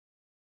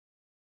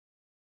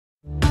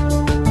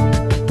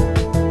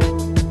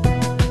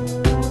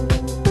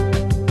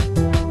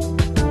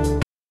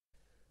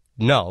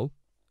Now,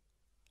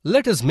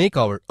 let us make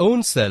our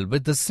own cell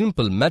with the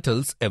simple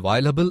metals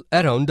available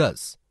around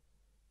us.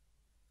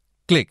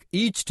 Click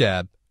each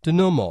tab to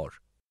know more.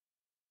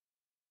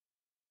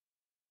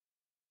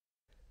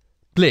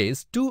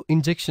 Place 2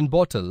 injection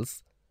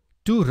bottles,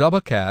 2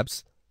 rubber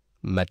caps,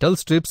 metal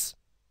strips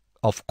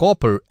of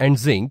copper and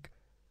zinc,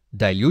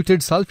 diluted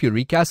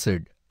sulfuric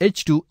acid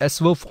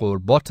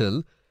H2SO4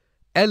 bottle,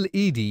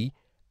 LED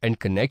and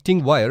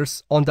connecting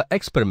wires on the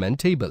experiment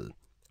table.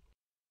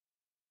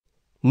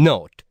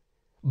 Note: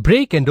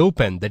 break and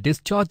open the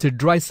discharged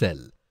dry cell.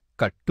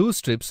 Cut 2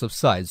 strips of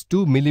size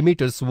 2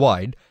 mm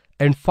wide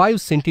and 5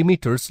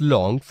 cm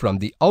long from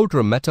the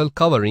outer metal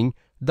covering,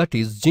 that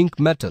is zinc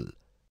metal.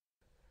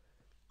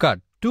 Cut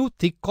 2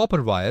 thick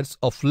copper wires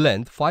of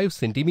length 5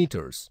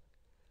 cm.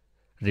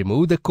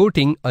 Remove the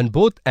coating on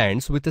both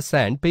ends with a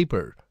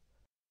sandpaper.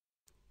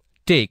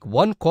 Take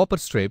 1 copper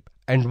strip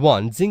and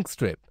 1 zinc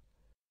strip.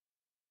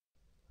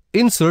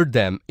 Insert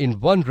them in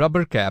 1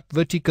 rubber cap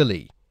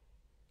vertically.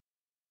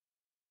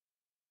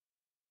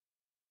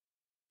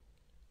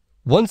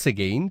 Once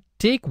again,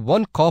 take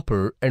 1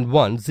 copper and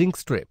 1 zinc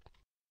strip.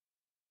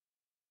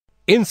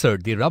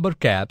 Insert the rubber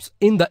caps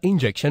in the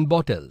injection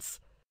bottles.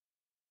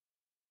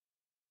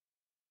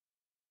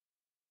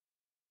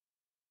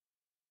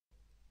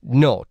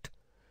 Note: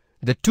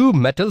 the 2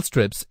 metal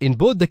strips in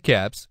both the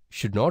caps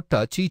should not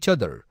touch each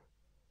other.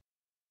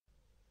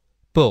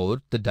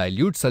 Pour the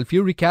dilute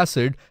sulfuric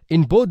acid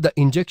in both the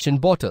injection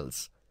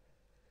bottles.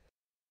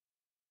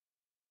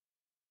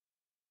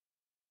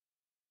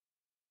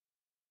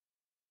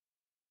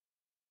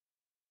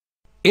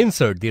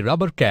 Insert the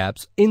rubber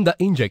caps in the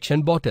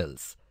injection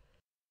bottles.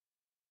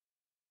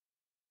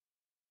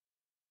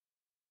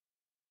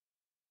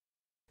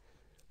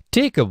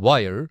 Take a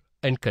wire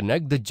and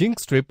connect the zinc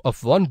strip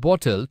of one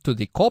bottle to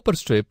the copper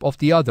strip of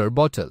the other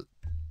bottle.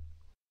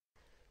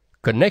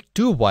 Connect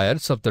 2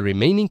 wires of the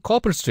remaining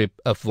copper strip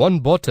of one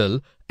bottle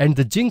and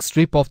the zinc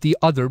strip of the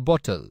other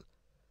bottle.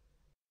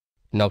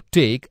 Now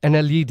take an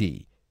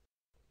LED.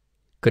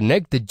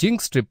 Connect the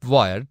zinc strip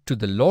wire to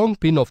the long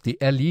pin of the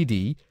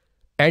LED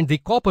and the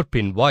copper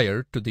pin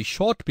wire to the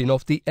short pin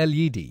of the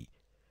LED.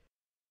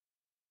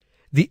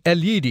 The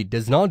LED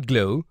does not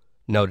glow.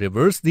 Now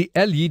reverse the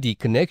LED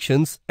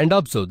connections and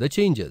observe the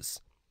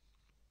changes.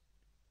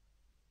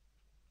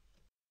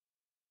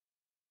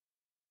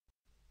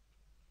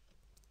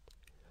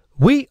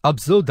 We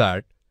observe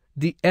that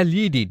the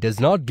LED does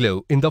not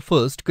glow in the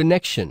first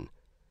connection,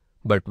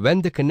 but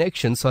when the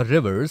connections are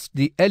reversed,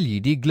 the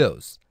LED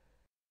glows.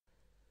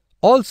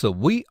 Also,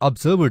 we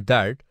observed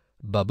that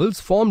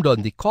bubbles formed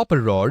on the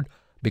copper rod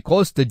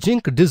because the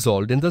zinc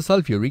dissolved in the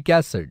sulfuric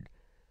acid.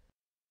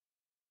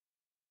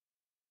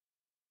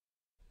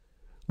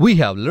 We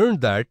have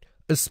learned that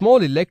a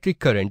small electric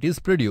current is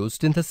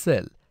produced in the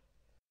cell.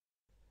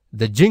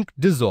 The zinc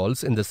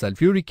dissolves in the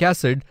sulfuric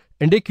acid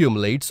and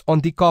accumulates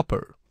on the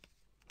copper.